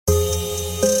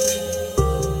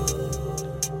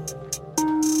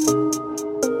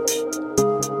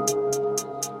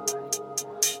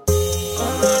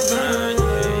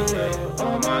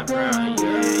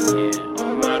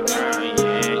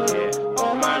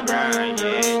my grind,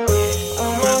 yeah, yeah.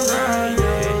 On my grind,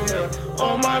 yeah, yeah.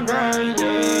 On my grind,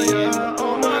 yeah, yeah.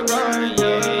 On my grind,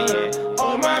 yeah, yeah.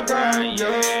 On my grind,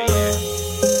 yeah, yeah.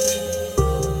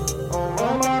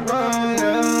 On my grind,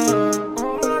 yeah.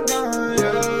 On my grind,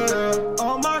 yeah.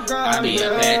 On my grind. I be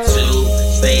up at 2,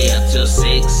 stay up till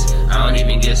 6. I don't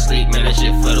even get sleep, man, that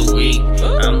shit for the week.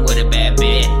 I'm with a bad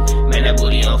bitch, man, that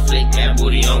booty on flick, man,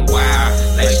 booty on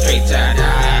wild, like straight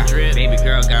tie-dye. Baby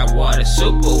girl got water,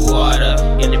 super water,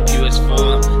 in the purest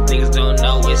form. Niggas don't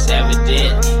know, it's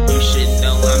evident. You should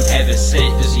know I'm heaven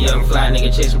sent. Just a young fly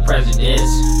nigga chasing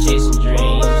presidents, chasing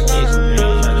dreams,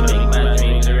 trying to make my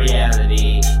dreams a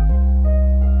reality.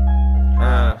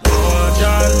 Lord,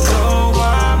 I know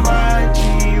I might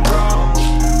be wrong.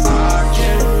 I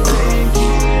can't make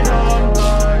it on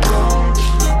my own.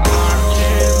 I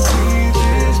can't be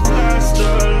this blessed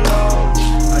alone.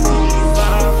 I need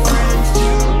my friends to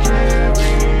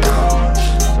carry on.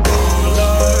 So all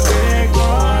the big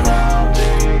one, I'll be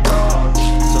gone.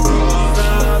 So all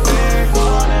the big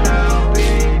one, and I'll be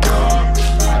gone.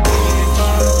 I need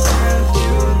my friends to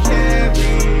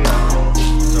carry on.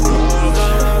 So all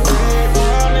the big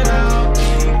one, and I'll be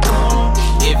gone.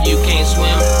 If you can't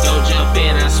swim, don't jump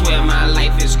in, I swear my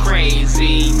life is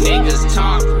crazy. Niggas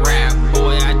talk rap,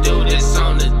 boy, I do this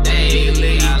on the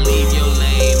daily. I leave your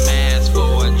lame ass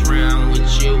for a drown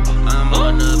with you. I'm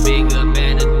on the bigger,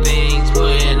 better things,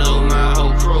 putting on my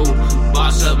whole crew.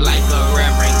 Boss up like a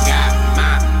reverend, got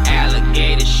my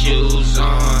alligator shoes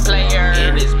on. Player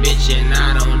in this bitch and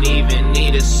I don't even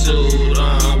need a suit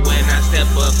on. When I step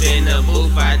up in the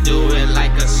booth, I do it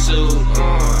like a suit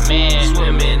on. Man,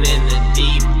 swimming in the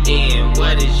deep end,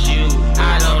 what is you?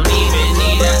 I don't even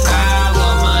need a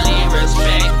hour, money,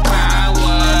 respect,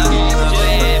 power.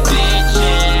 Bad bitch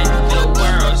in the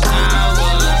world's ours.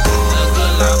 A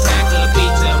good long pack of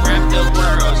pizza, rap the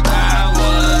world's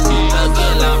ours. A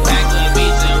good long pack of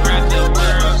pizza, rap the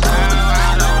world's ours.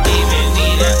 I don't even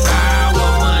need a hour,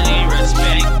 money,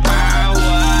 respect,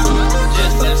 power.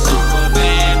 Just a super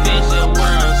bad bitch, the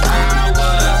world's ours.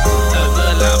 A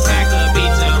good long pack of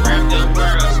pizza, rap the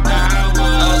world's ours.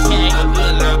 Okay, a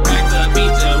good long pack of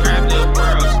pizza, rap the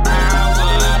world's ours.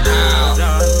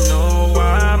 I know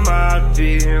I might be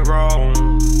wrong.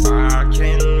 I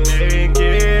can't make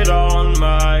it on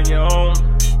my own.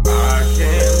 I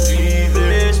can't be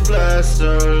this blessed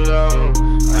alone.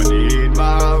 I need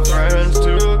my friends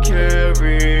to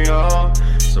carry on.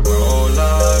 So roll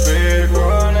a big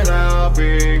one and I'll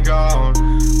be gone.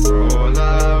 Roll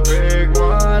a big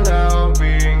one, I'll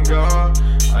be gone.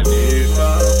 I need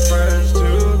my friends to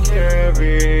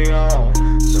carry on.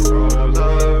 So roll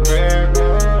a big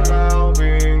one, I'll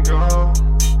be gone.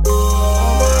 Oh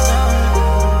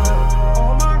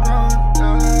my God,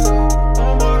 yeah.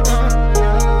 Oh my God,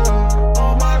 yeah.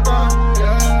 Oh my God,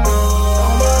 yeah.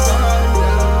 Oh my God,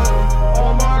 yeah.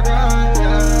 Oh my God,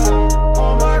 yeah.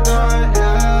 Oh my God,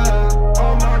 yeah.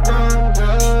 Oh my God,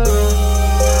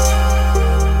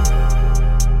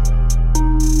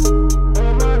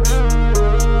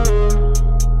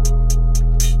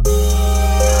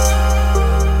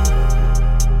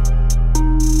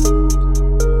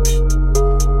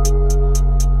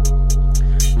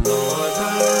 Lord, I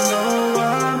know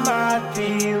I might be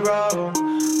wrong.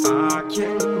 I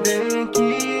can't make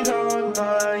it on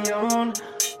my own.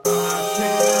 I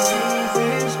can't be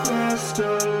this blessed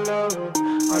alone.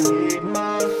 I need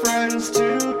my friends to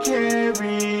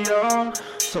carry on.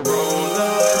 So roll a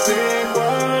big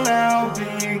one, I'll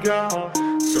be gone.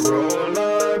 So roll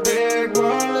a big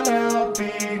one, I'll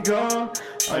be gone.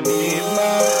 I need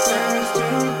my friends to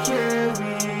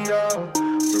carry on.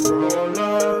 So roll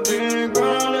a big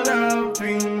one and I'll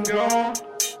be gone.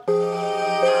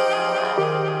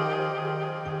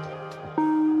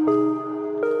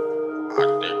 I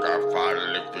think I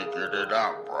finally figured it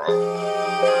out, bro.